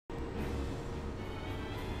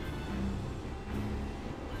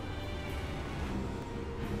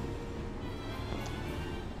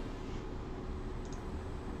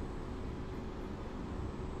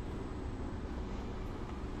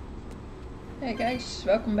Hey guys,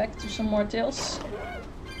 welcome back to some more Tales.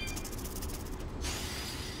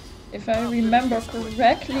 If I remember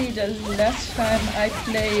correctly, the last time I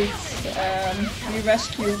played, we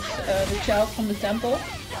rescued the child from the temple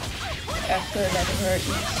after letting her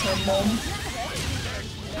eat her mom.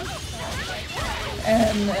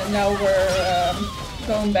 And now we're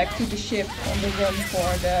going back to the ship on the run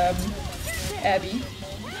for the Abbey.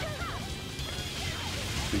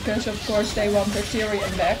 Because of course they want Berseria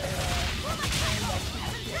back.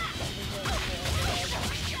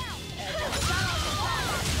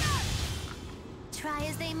 Try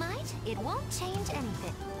as they might, it won't change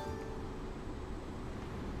anything.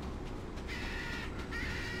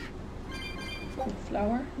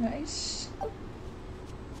 Flower, nice.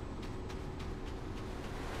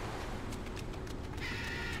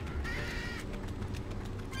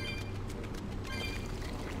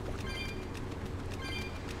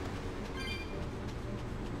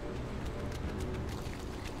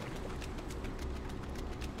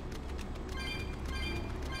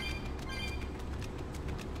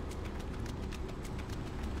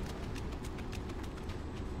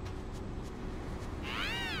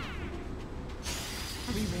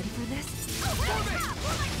 Are we ready for this?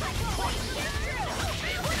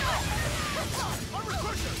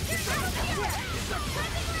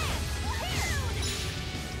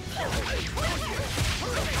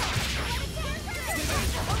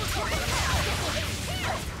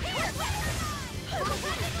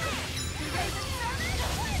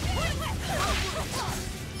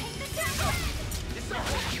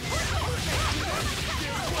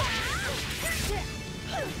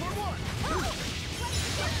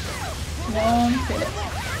 One hit.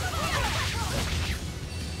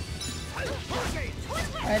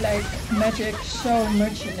 I like magic so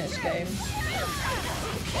much in this game.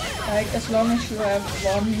 Like, as long as you have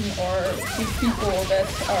one or two people that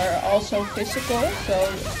are also physical, so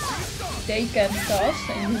they can cast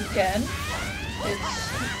and you can, it's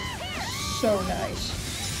so nice.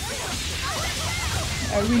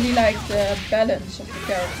 I really like the balance of the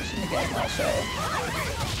characters in the game also.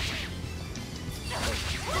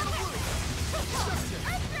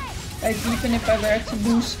 Like, even if I were to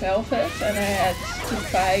lose Velvet and I had to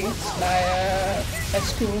fight a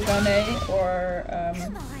Skurugane or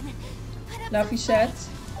Lavisette,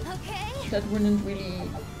 that wouldn't really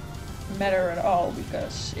matter at all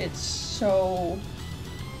because it's so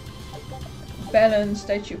balanced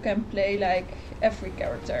that you can play like every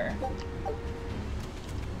character.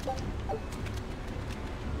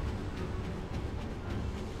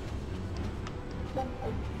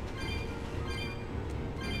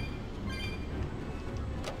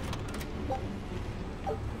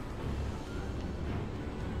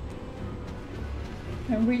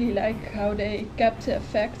 I really like how they kept the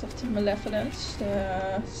effect of the malevolence,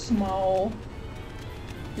 the small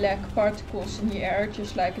black particles in the air,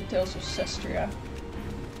 just like in Tales of Berseria.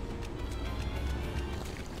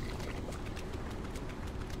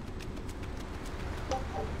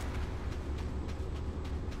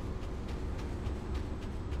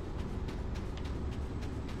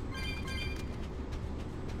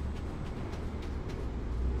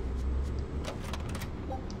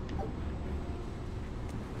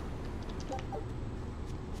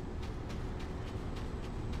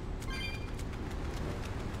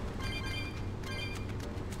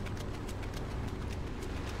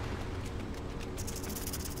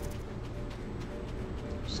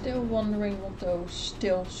 Still wondering what those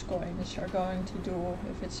Tales coins are going to do,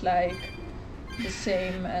 if it's like the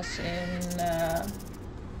same as in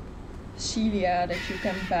Celia, that you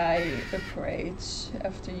can buy upgrades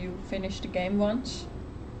after you finish the game once.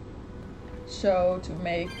 So to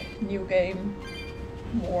make new game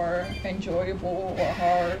more enjoyable or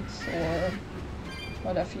hard or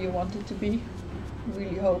whatever you want it to be.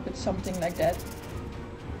 Really hope it's something like that.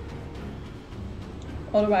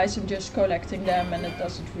 Otherwise I'm just collecting them and it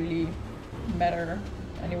doesn't really matter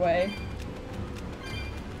anyway.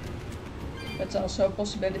 That's also a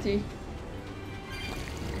possibility.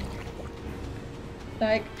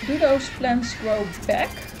 Like, do those plants grow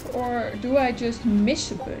back or do I just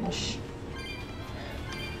miss a bunch?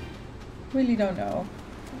 Really don't know.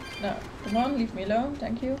 No, come on, leave me alone,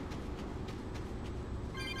 thank you.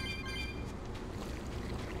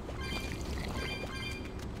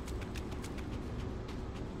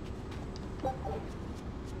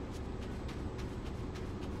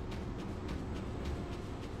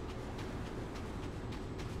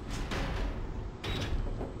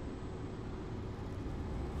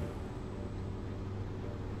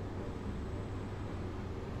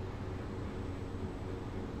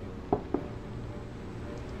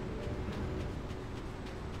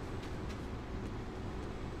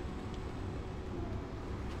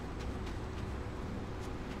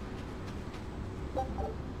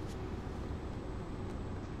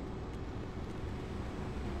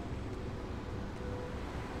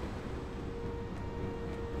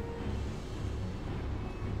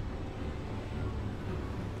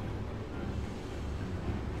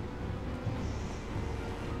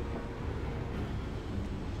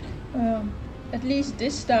 At least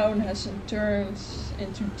this town hasn't turned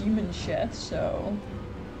into demons yet, so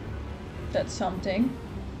that's something.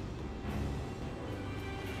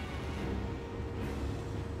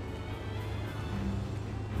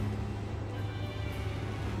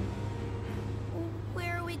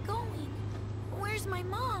 Where are we going? Where's my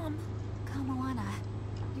mom? Kamoana,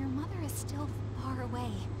 your mother is still far away.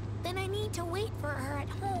 Then I need to wait for her at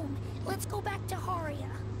home. Let's go back to Haria.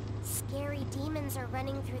 Scary demons are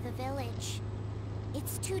running through the village.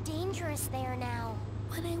 It's too dangerous there now.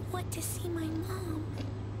 But I want to see my mom.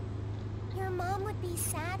 Your mom would be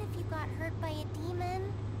sad if you got hurt by a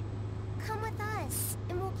demon. Come with us,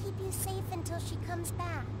 and we'll keep you safe until she comes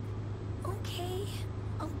back. Okay,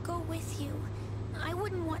 I'll go with you. I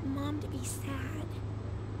wouldn't want Mom to be sad.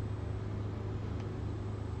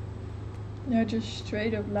 They're just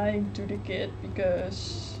straight up lying to the kid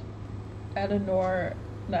because Eleanor,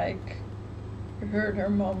 like, hurt her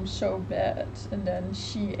mom so bad and then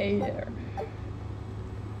she ate her.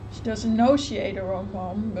 She doesn't know she ate her own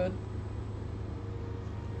mom, but...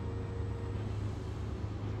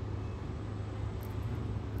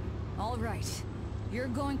 All right. You're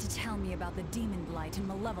going to tell me about the demon blight and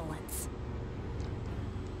malevolence.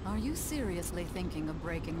 Are you seriously thinking of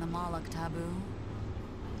breaking the Moloch taboo?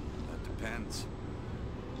 That depends.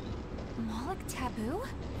 Moloch taboo?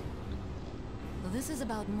 This is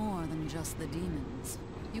about more than just the demons.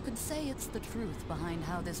 You could say it's the truth behind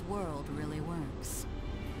how this world really works.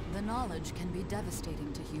 The knowledge can be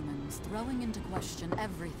devastating to humans, throwing into question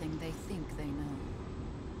everything they think they know.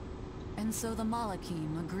 And so the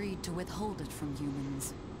Malachim agreed to withhold it from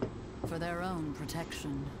humans, for their own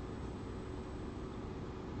protection.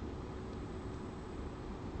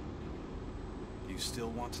 You still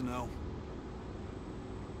want to know?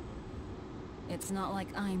 It's not like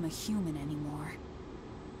I'm a human anymore.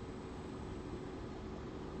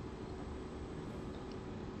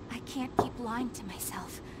 I can't keep lying to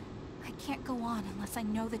myself. I can't go on unless I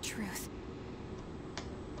know the truth.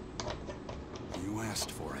 You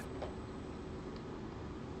asked for it.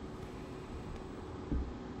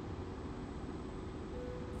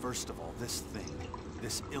 First of all, this thing,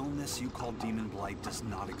 this illness you call Demon Blight does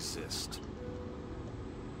not exist.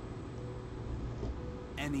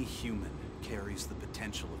 Any human carries the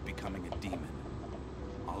potential of becoming a demon.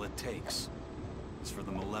 All it takes is for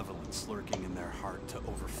the malevolence lurking in their heart to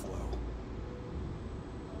overflow.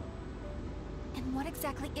 And what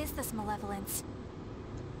exactly is this malevolence?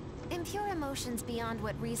 Impure emotions beyond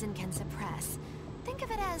what reason can suppress. Think of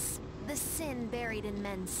it as the sin buried in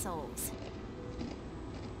men's souls.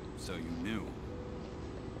 So you knew.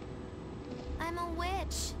 I'm a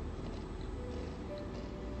witch.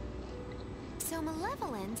 So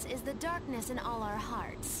malevolence is the darkness in all our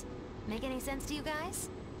hearts. Make any sense to you guys?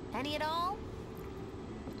 Any at all?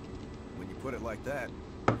 When you put it like that,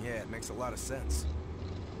 yeah, it makes a lot of sense.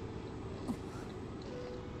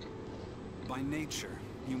 By nature,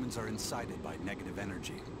 humans are incited by negative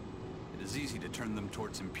energy. It is easy to turn them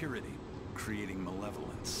towards impurity, creating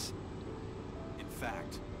malevolence. In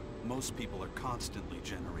fact, most people are constantly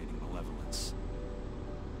generating malevolence.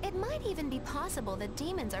 It might even be possible that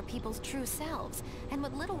demons are people's true selves, and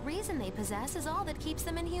what little reason they possess is all that keeps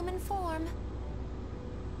them in human form.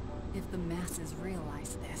 If the masses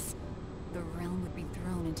realize this, the realm would be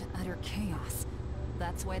thrown into utter chaos.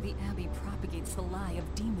 That's why the Abbey propagates the lie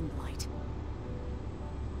of demon blight.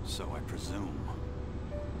 So I presume.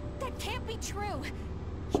 That can't be true!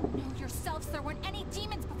 You know yourselves there weren't any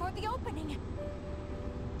demons before the opening!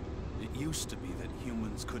 It used to be that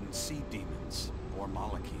humans couldn't see demons, or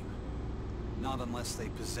Malachim. Not unless they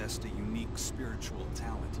possessed a unique spiritual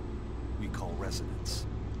talent we call resonance.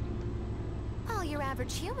 All your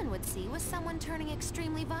average human would see was someone turning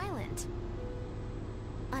extremely violent.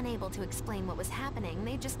 Unable to explain what was happening,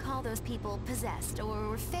 they'd just call those people possessed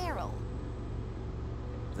or feral.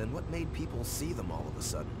 Then what made people see them all of a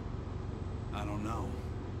sudden? I don't know.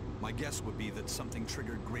 My guess would be that something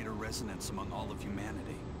triggered greater resonance among all of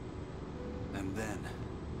humanity. And then,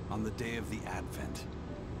 on the day of the Advent,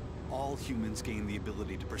 all humans gained the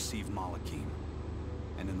ability to perceive Malachim.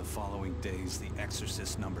 And in the following days, the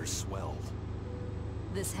exorcist numbers swelled.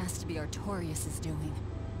 This has to be Artorias' doing.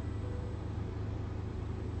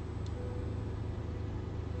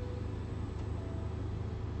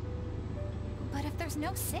 But if there's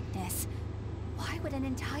no sickness, why would an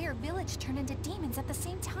entire village turn into demons at the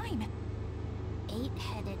same time?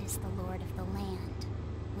 8-headed is the lord of the land,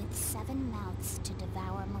 with 7 mouths to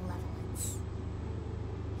devour malevolence.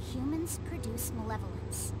 Humans produce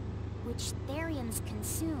malevolence, which Therians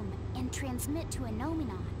consume and transmit to a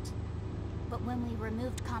Nominat. But when we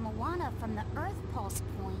removed Kamawana from the Earth Pulse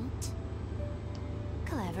point...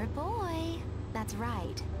 Clever boy. That's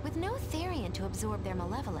right. With no Therian to absorb their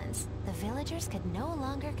malevolence, the villagers could no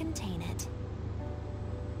longer contain it.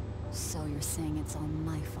 So you're saying it's all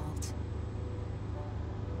my fault?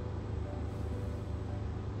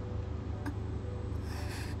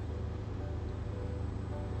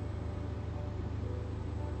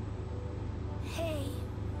 Hey,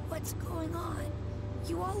 what's going on?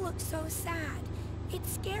 You all look so sad.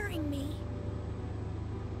 It's scaring me.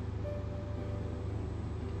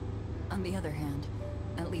 On the other hand,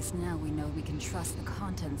 at least now we know we can trust the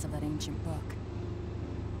contents of that ancient book.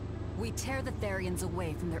 We tear the Therians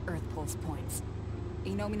away from their Earth Pulse points.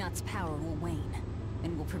 Inominat's power will wane,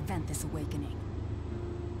 and will prevent this awakening.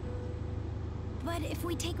 But if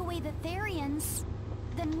we take away the Therians,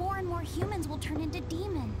 then more and more humans will turn into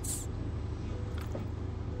demons.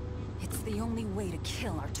 It's the only way to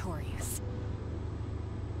kill Artorias.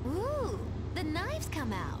 Ooh, the knives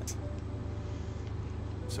come out.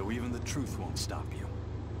 So even the truth won't stop you.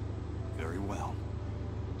 Very well.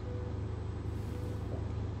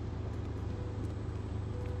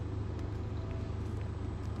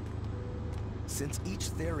 Since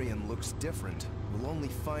each Therian looks different, we'll only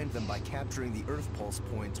find them by capturing the Earth Pulse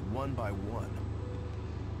points one by one.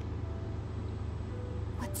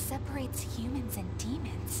 What separates humans and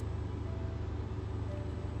demons?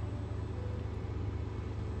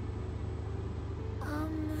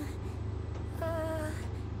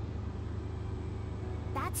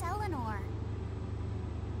 That's Eleanor.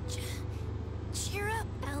 Cheer up,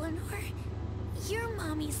 Eleanor. Your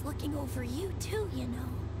mommy's looking over you too, you know.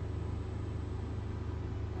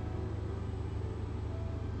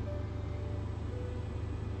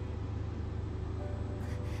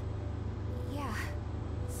 Yeah,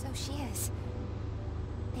 so she is.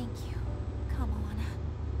 Thank you. Come on.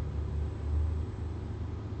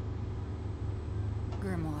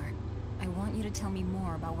 Grimoire, I want you to tell me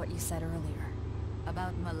more about what you said earlier.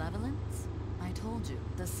 About malevolence? I told you,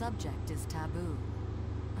 the subject is taboo.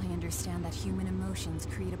 I understand that human emotions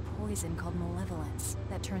create a poison called malevolence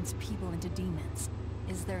that turns people into demons.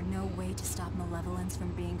 Is there no way to stop malevolence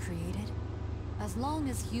from being created? As long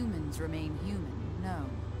as humans remain human, no.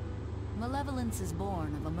 Malevolence is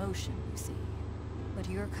born of emotion, you see. But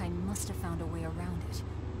your kind must have found a way around it.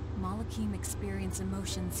 Malakim experience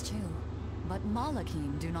emotions too. But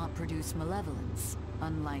Malakim do not produce malevolence,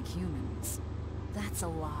 unlike humans. That's a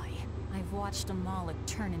lie. I've watched a Moloch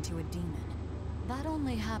turn into a demon. That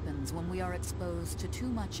only happens when we are exposed to too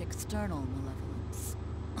much external malevolence.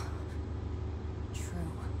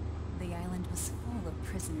 True. The island was full of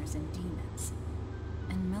prisoners and demons.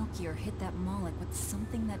 And Melchior hit that Moloch with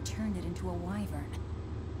something that turned it into a wyvern.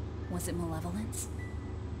 Was it malevolence?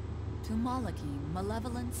 To Malakim,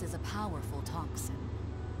 malevolence is a powerful toxin.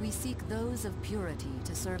 We seek those of purity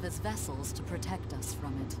to serve as vessels to protect us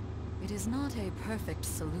from it. It is not a perfect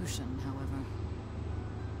solution, however.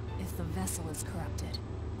 If the vessel is corrupted,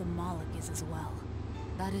 the Moloch is as well.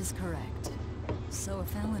 That is correct. So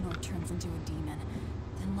if Eleanor turns into a demon,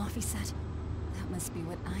 then Laphicet... That must be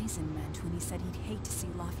what Eisen meant when he said he'd hate to see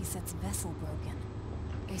Laphicet's vessel broken.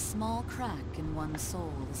 A small crack in one's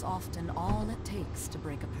soul is often all it takes to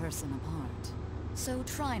break a person apart. So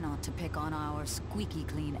try not to pick on our squeaky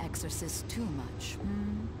clean exorcist too much,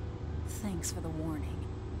 hmm? Thanks for the warning.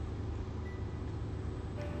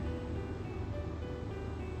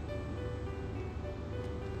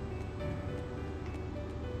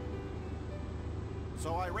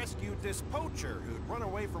 So I rescued this poacher who'd run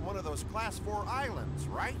away from one of those Class 4 islands,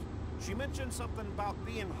 right? She mentioned something about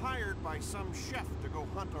being hired by some chef to go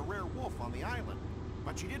hunt a rare wolf on the island.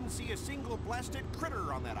 But she didn't see a single blasted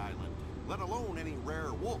critter on that island, let alone any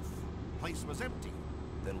rare wolf. Place was empty.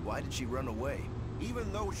 Then why did she run away?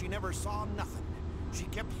 Even though she never saw nothing, she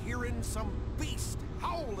kept hearing some beast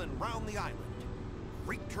howling round the island.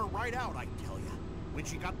 Freaked her right out, I tell ya. When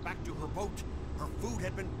she got back to her boat, her food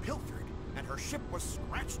had been pilfered, and her ship was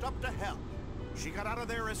scratched up to hell. She got out of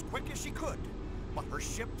there as quick as she could, but her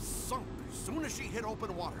ship sunk as soon as she hit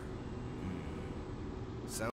open water.